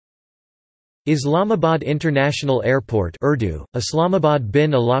Islamabad International Airport Urdu, Islamabad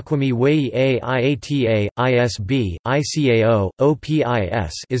bin Alaquami Wai Iata, ISB, ICAO,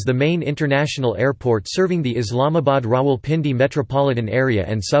 OPIS is the main international airport serving the Islamabad-Rawalpindi metropolitan area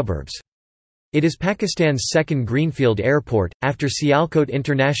and suburbs. It is Pakistan's second greenfield airport, after Sialkot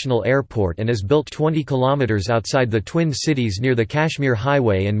International Airport, and is built 20 km outside the twin cities near the Kashmir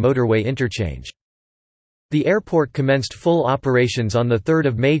Highway and motorway interchange. The airport commenced full operations on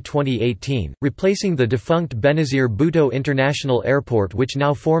 3 May 2018, replacing the defunct Benazir Bhutto International Airport, which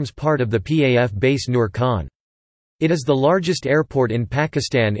now forms part of the PAF base Nur Khan. It is the largest airport in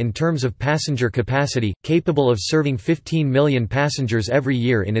Pakistan in terms of passenger capacity, capable of serving 15 million passengers every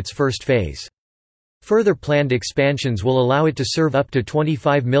year in its first phase. Further planned expansions will allow it to serve up to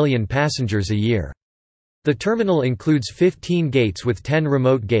 25 million passengers a year. The terminal includes 15 gates with 10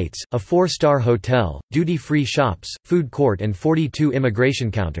 remote gates, a 4-star hotel, duty-free shops, food court and 42 immigration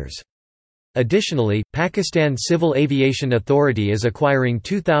counters. Additionally, Pakistan Civil Aviation Authority is acquiring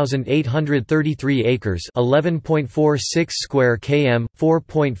 2,833 acres (11.46 square km,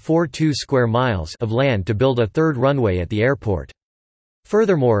 4.42 square miles) of land to build a third runway at the airport.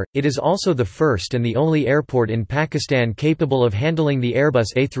 Furthermore, it is also the first and the only airport in Pakistan capable of handling the Airbus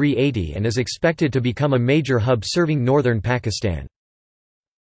A380 and is expected to become a major hub serving northern Pakistan.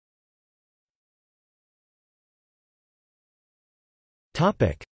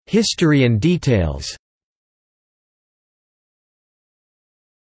 History and details.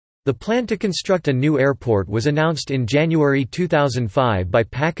 The plan to construct a new airport was announced in January 2005 by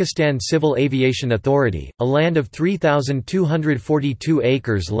Pakistan Civil Aviation Authority. A land of 3,242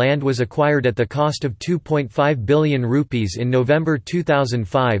 acres land was acquired at the cost of 2.5 billion rupees in November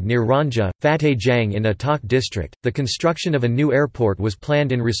 2005 near Ranja, Fateh Jang in Attock district. The construction of a new airport was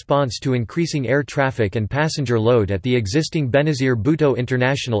planned in response to increasing air traffic and passenger load at the existing Benazir Bhutto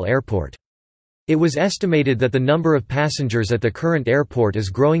International Airport. It was estimated that the number of passengers at the current airport is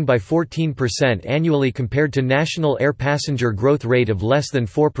growing by 14% annually compared to national air passenger growth rate of less than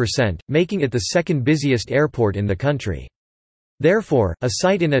 4%, making it the second busiest airport in the country. Therefore, a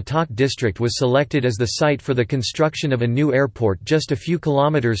site in Attock district was selected as the site for the construction of a new airport just a few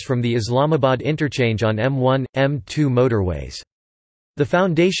kilometers from the Islamabad interchange on M1, M2 motorways. The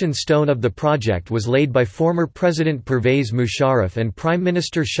foundation stone of the project was laid by former President Pervez Musharraf and Prime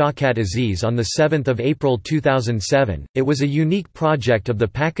Minister Shawkat Aziz on 7 April 2007. It was a unique project of the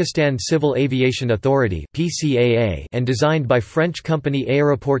Pakistan Civil Aviation Authority (PCAA) and designed by French company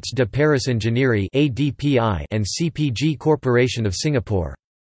Aéroports de Paris Ingénierie (ADPI) and CPG Corporation of Singapore.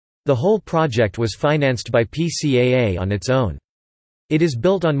 The whole project was financed by PCAA on its own. It is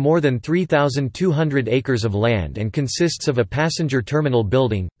built on more than 3,200 acres of land and consists of a passenger terminal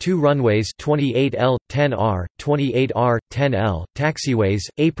building, 2 runways 28L, 10R, 28R, 10L, taxiways,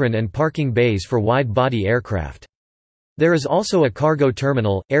 apron and parking bays for wide-body aircraft. There is also a cargo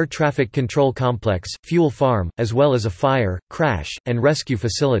terminal, air traffic control complex, fuel farm, as well as a fire, crash, and rescue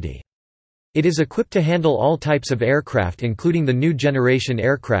facility. It is equipped to handle all types of aircraft including the new generation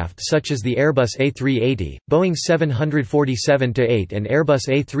aircraft such as the Airbus A380, Boeing 747-8 and Airbus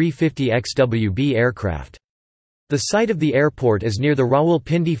A350XWB aircraft. The site of the airport is near the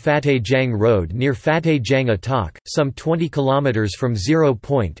Rawalpindi Fateh Jang Road near Fateh Jang Attock, some 20 km from 0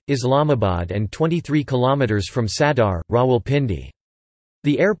 Point, Islamabad and 23 km from Sadar, Rawalpindi.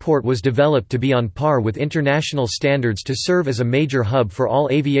 The airport was developed to be on par with international standards to serve as a major hub for all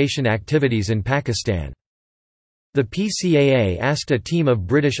aviation activities in Pakistan. The PCAA asked a team of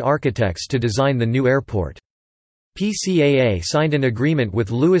British architects to design the new airport. PCAA signed an agreement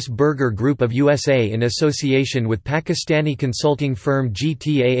with Louis Berger Group of USA in association with Pakistani consulting firm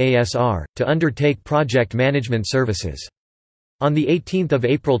GTAASR, to undertake project management services. On 18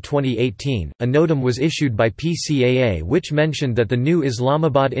 April 2018, a NOTAM was issued by PCAA which mentioned that the new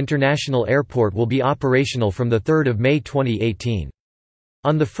Islamabad International Airport will be operational from 3 May 2018.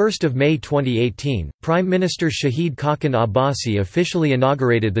 On 1 May 2018, Prime Minister Shahid Khaqan Abbasi officially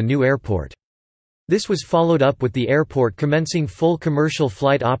inaugurated the new airport. This was followed up with the airport commencing full commercial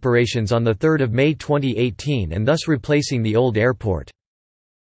flight operations on 3 May 2018 and thus replacing the old airport.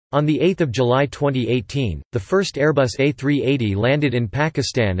 On 8 July 2018, the first Airbus A380 landed in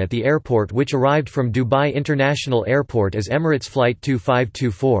Pakistan at the airport which arrived from Dubai International Airport as Emirates Flight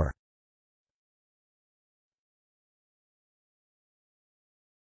 2524.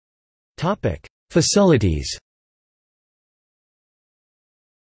 Facilities.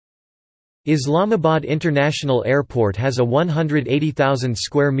 Islamabad International Airport has a 180,000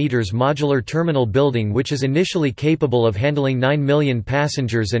 square meters modular terminal building which is initially capable of handling 9 million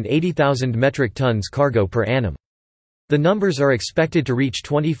passengers and 80,000 metric tons cargo per annum. The numbers are expected to reach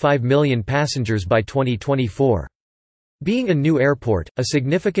 25 million passengers by 2024. Being a new airport, a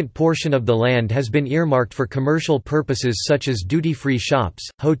significant portion of the land has been earmarked for commercial purposes such as duty-free shops,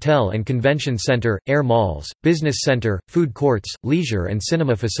 hotel and convention center, air malls, business center, food courts, leisure and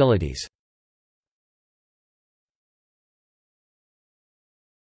cinema facilities.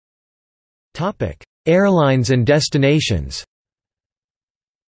 Airlines and destinations.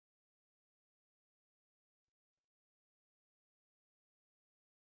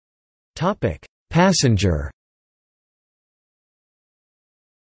 Passenger.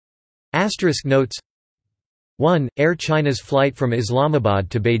 Asterisk notes 1. Air China's flight from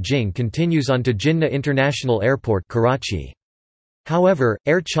Islamabad to Beijing continues on to Jinnah International Airport, Karachi. However,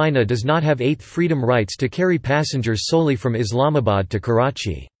 Air China does not have eighth freedom rights to carry passengers solely from Islamabad to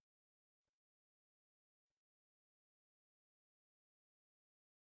Karachi.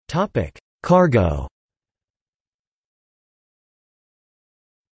 Cargo.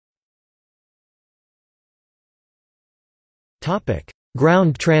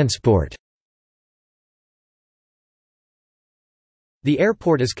 Ground transport. The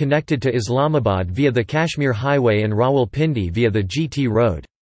airport is connected to Islamabad via the Kashmir Highway and Rawalpindi via the GT Road.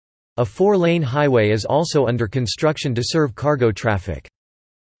 A 4-lane highway is also under construction to serve cargo traffic.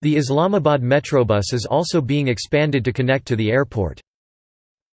 The Islamabad Metrobus is also being expanded to connect to the airport.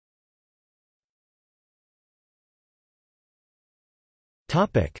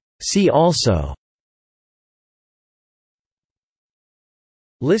 See also: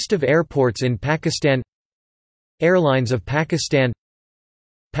 List of airports in Pakistan, Airlines of Pakistan,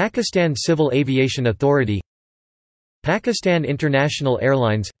 Pakistan Civil Aviation Authority, Pakistan International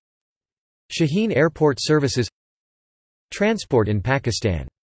Airlines, Shaheen Airport Services, Transport in Pakistan.